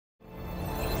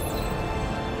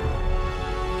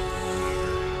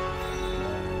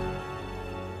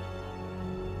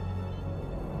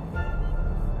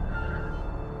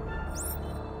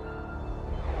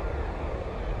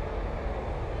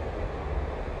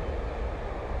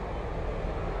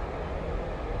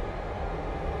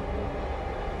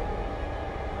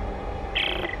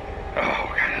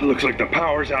Looks like the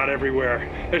power's out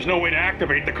everywhere. There's no way to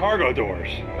activate the cargo doors.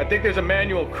 I think there's a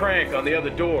manual crank on the other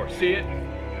door. See it?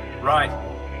 Right.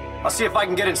 I'll see if I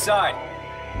can get inside.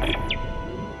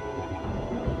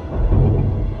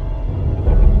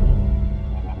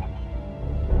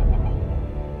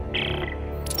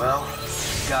 Well,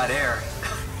 got air.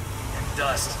 And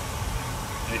dust.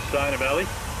 Any sign of Ellie?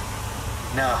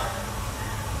 No.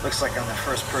 Looks like I'm the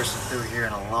first person through here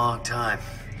in a long time.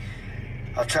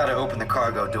 I'll try to open the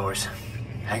cargo doors.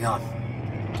 Hang on.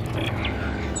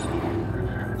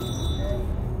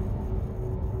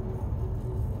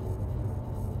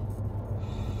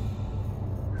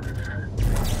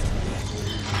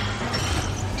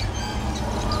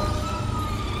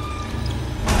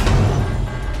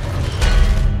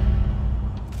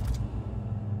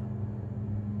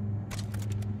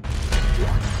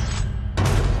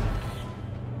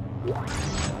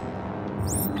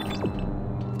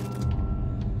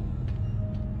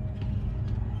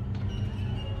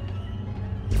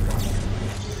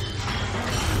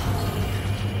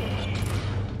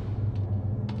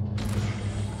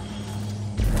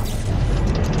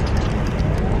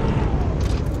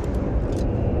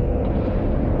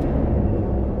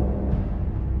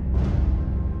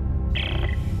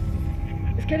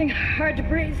 Getting hard to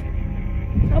breathe.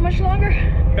 How much longer?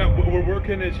 Yeah, we're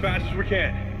working as fast as we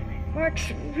can. Mark's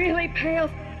really pale.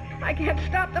 I can't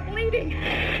stop the bleeding.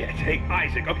 Shit. Hey,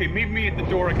 Isaac. Okay, meet me at the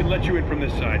door. I can let you in from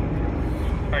this side.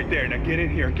 All right, there. Now get in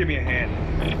here and give me a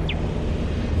hand.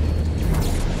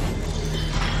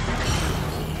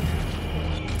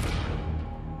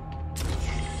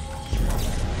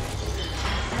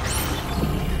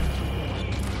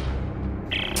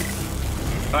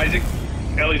 Isaac,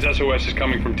 Ellie's SOS is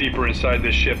coming from deeper inside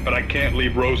this ship, but I can't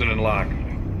leave Rosen in lock.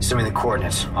 Send me the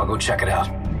coordinates. I'll go check it out.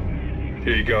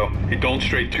 Here you go. Hey, don't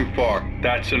stray too far.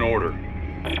 That's an order.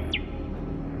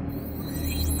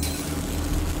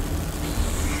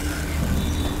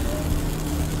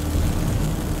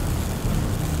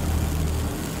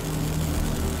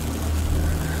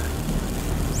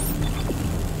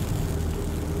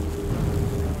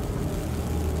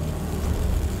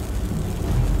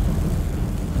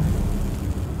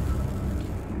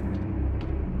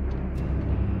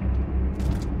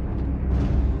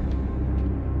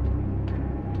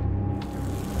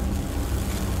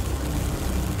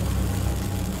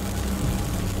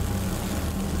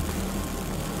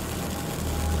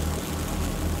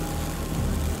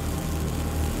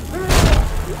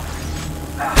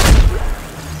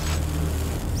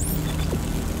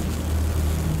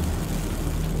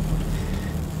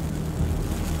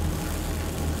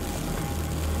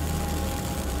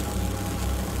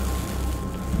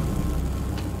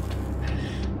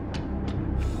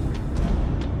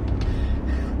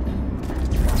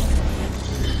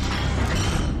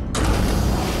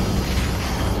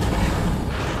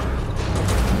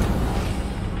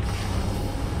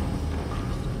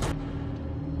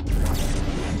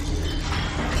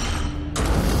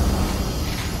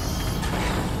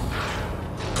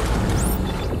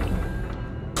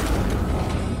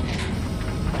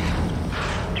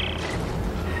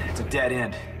 Dead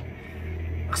end.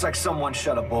 Looks like someone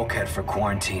shut a bulkhead for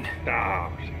quarantine.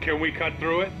 Ah, can we cut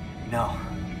through it? No.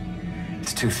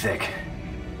 It's too thick.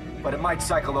 But it might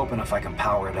cycle open if I can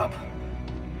power it up.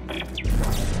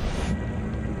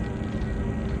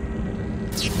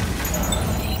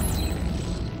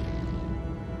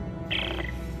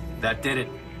 That did it.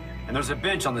 And there's a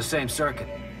bench on the same circuit.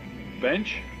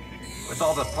 Bench? With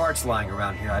all the parts lying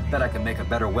around here, I bet I can make a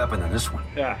better weapon than this one.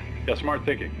 Yeah, smart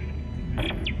thinking.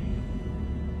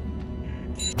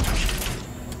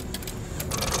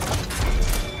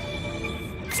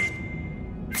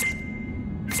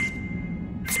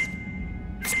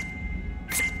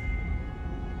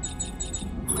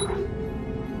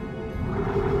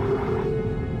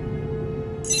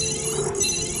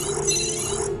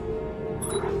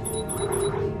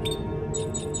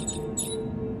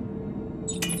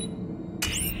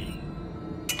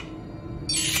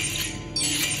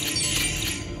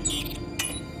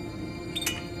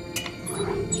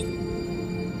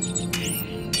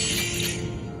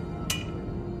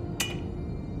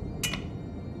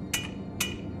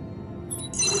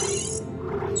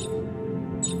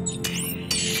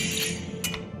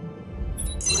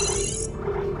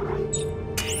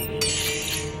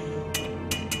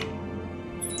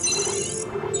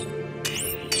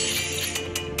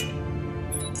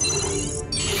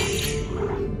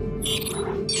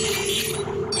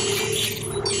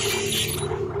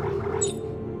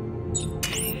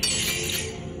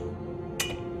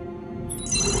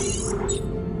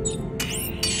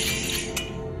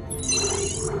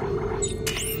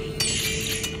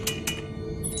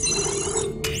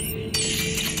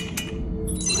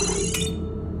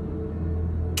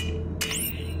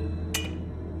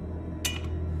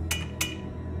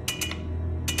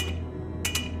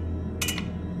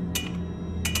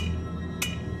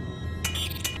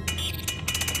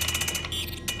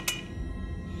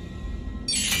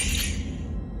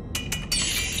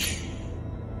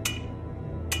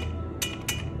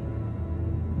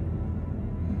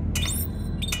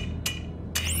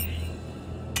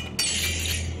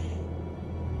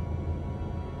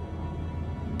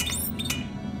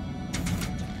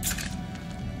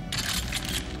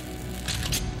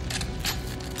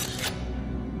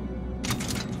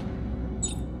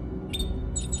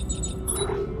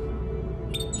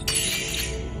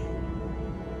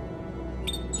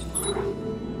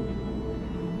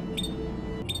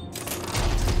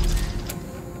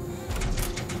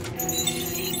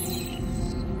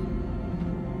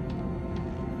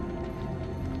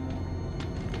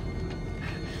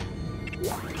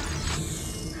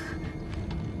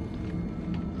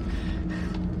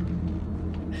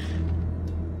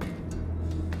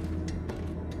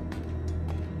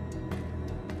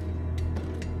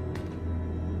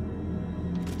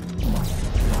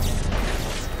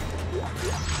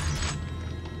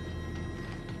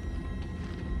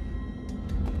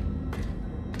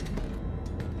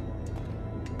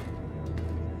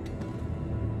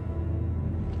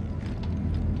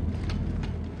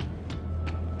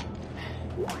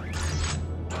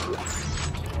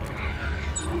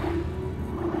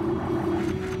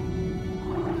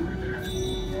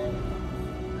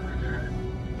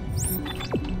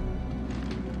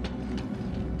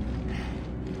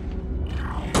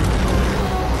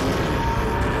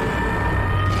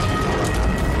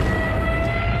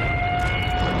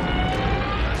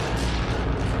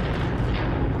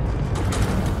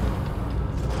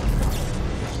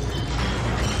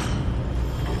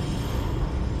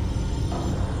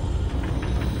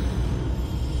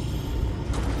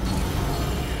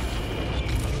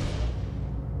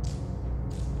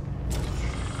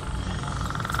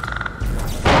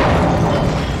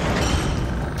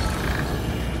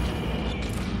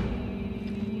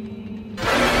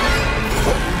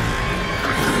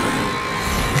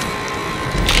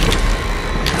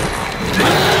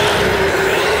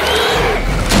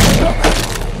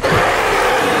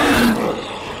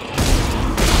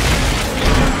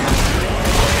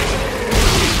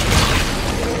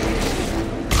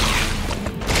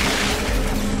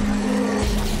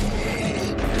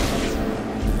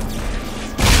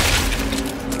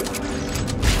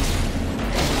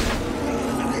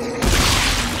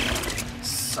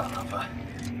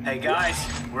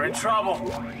 We're in trouble.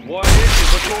 What is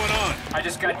it? What's going on? I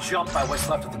just got jumped by what's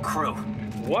left of the crew.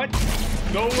 What?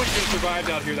 No one can survive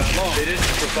out here that long. They didn't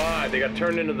survive. They got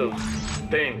turned into those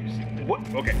things. What?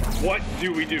 Okay, what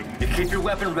do we do? You keep your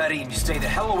weapon ready and you stay the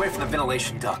hell away from the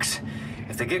ventilation ducts.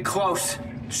 If they get close,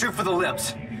 shoot for the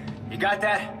limbs. You got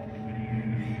that?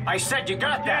 I said you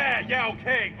got that! Yeah,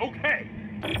 okay, okay.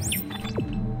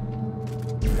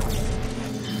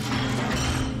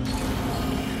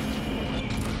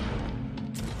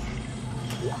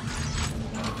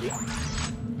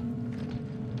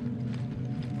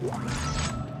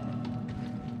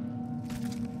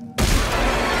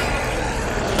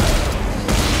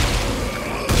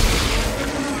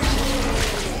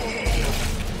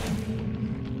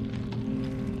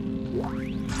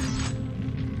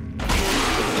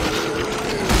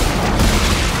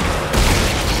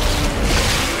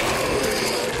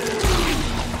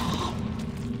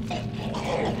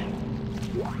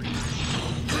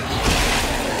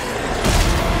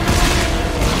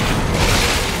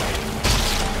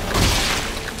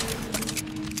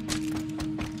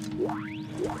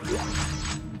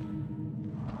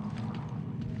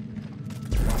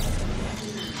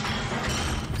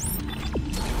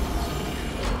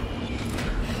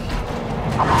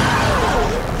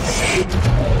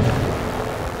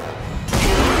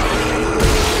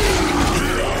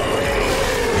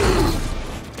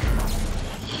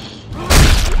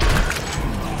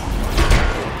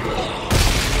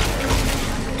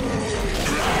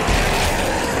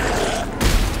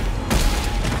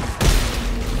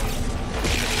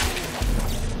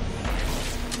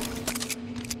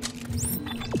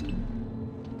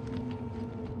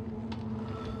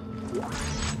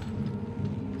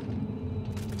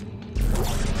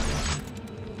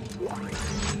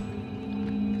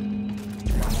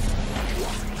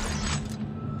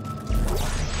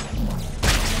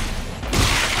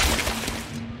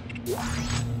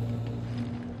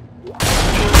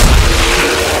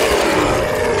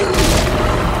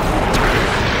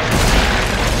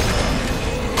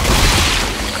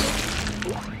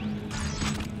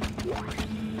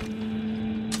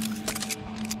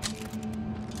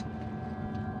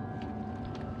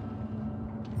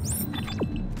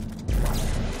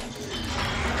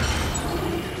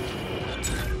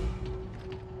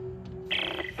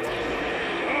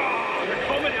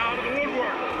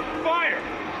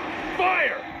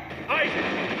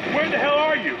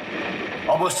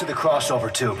 Almost to the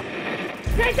crossover tube.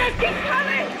 They just keep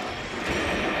coming!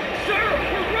 Sir,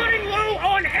 we're running low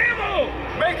on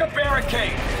ammo! Make a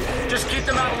barricade! Just keep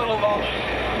them out a little longer.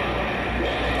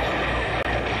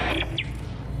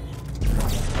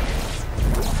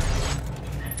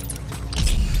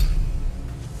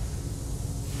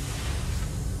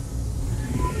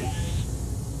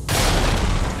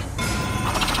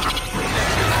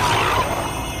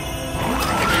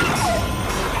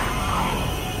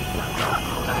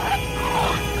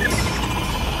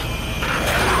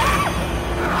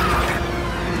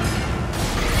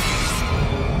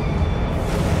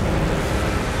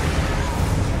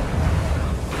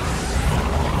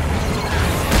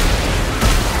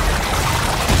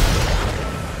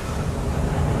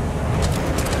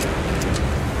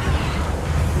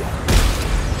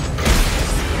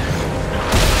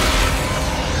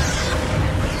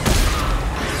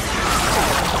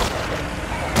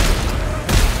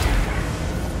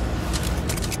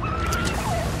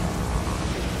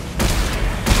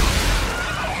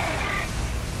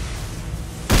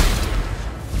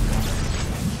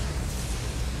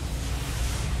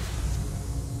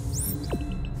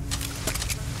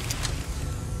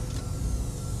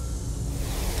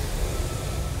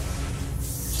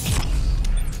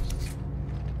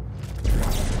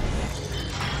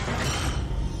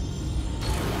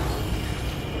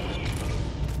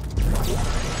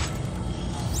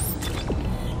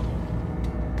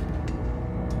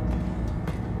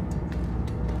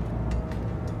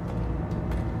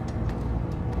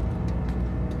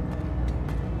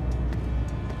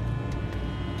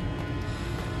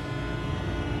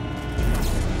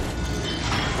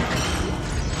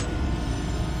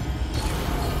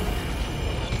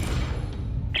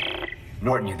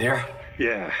 Norton, you there?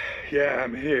 Yeah,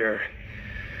 I'm here.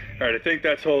 All right, I think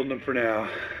that's holding them for now.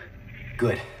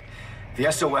 Good. The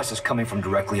SOS is coming from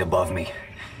directly above me.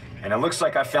 And it looks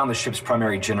like I found the ship's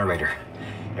primary generator.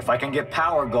 If I can get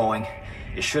power going,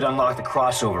 it should unlock the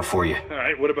crossover for you. All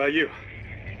right, what about you?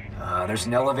 There's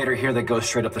an elevator here that goes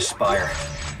straight up the spire.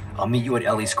 I'll meet you at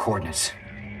Ellie's coordinates.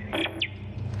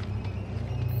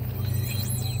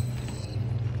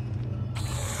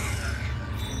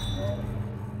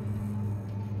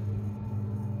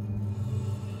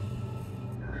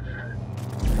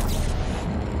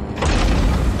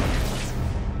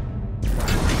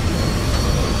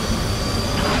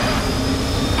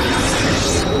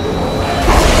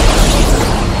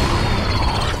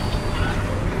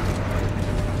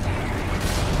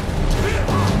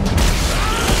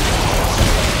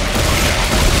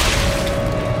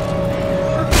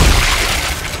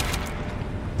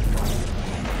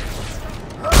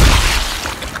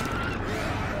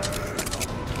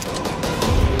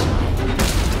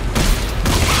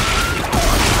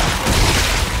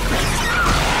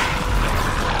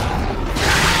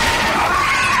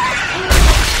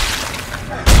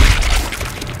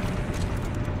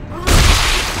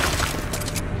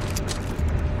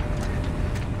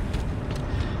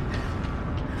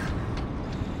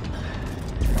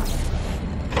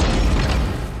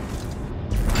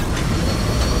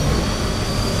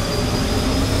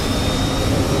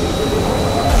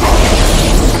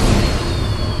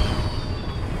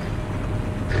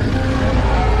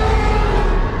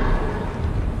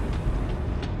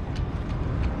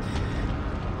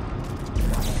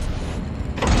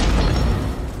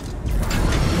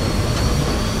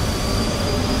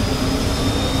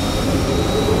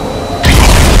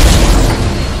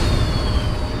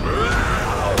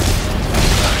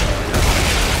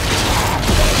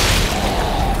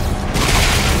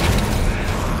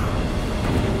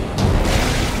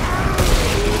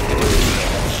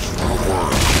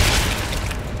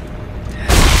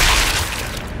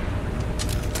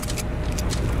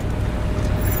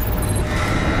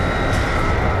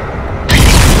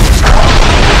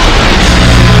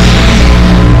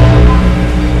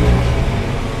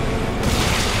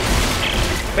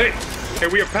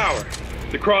 we have power.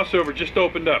 The crossover just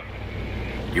opened up.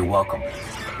 You're welcome.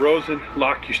 Rosen,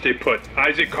 Locke, you stay put.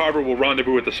 Isaac, Carver will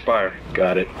rendezvous at the spire.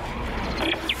 Got it.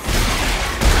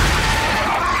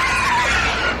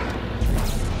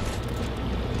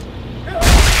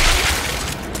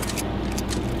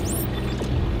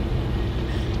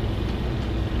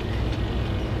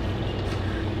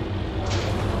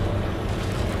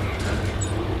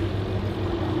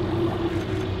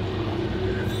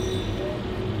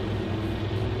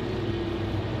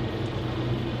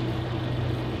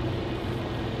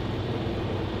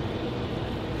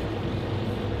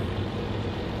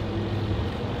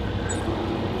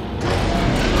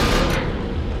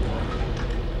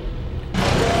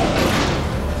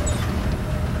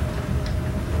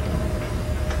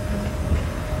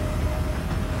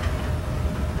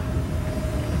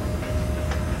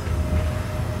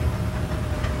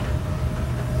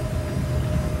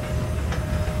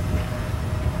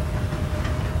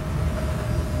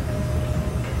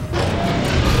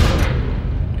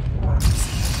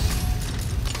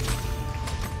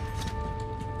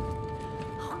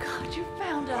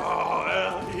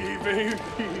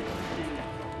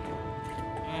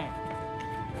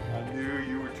 I knew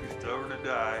you were too stubborn to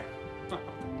die.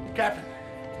 Captain,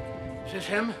 is this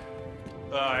him?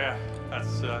 Yeah,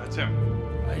 that's him.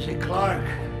 Isaac Clarke,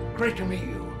 great to meet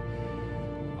you.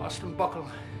 Austin Buckle,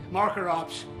 Marker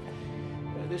Ops.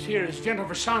 This here is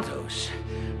Jennifer Santos,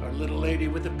 our little lady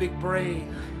with the big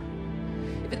brain.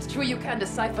 If it's true you can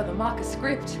decipher the marker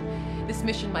script, this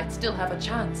mission might still have a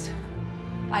chance.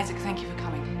 Isaac, thank you for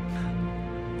coming.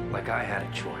 Like I had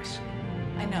a choice.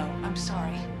 I know, I'm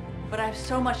sorry. But I have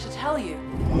so much to tell you.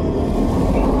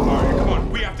 All right, come on.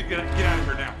 We have to get out of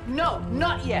here now. No,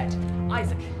 not yet.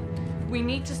 Isaac, we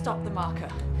need to stop the marker.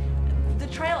 The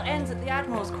trail ends at the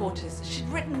Admiral's quarters. She'd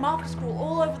written marker scroll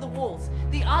all over the walls.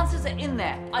 The answers are in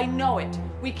there. I know it.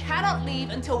 We cannot leave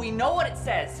until we know what it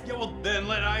says. Yeah, well, then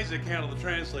let Isaac handle the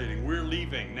translating. We're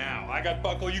leaving now. I got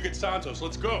Buckle, you get Santos.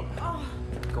 Let's go.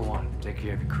 Go on, take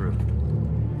care of your crew.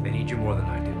 They need you more than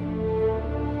I do.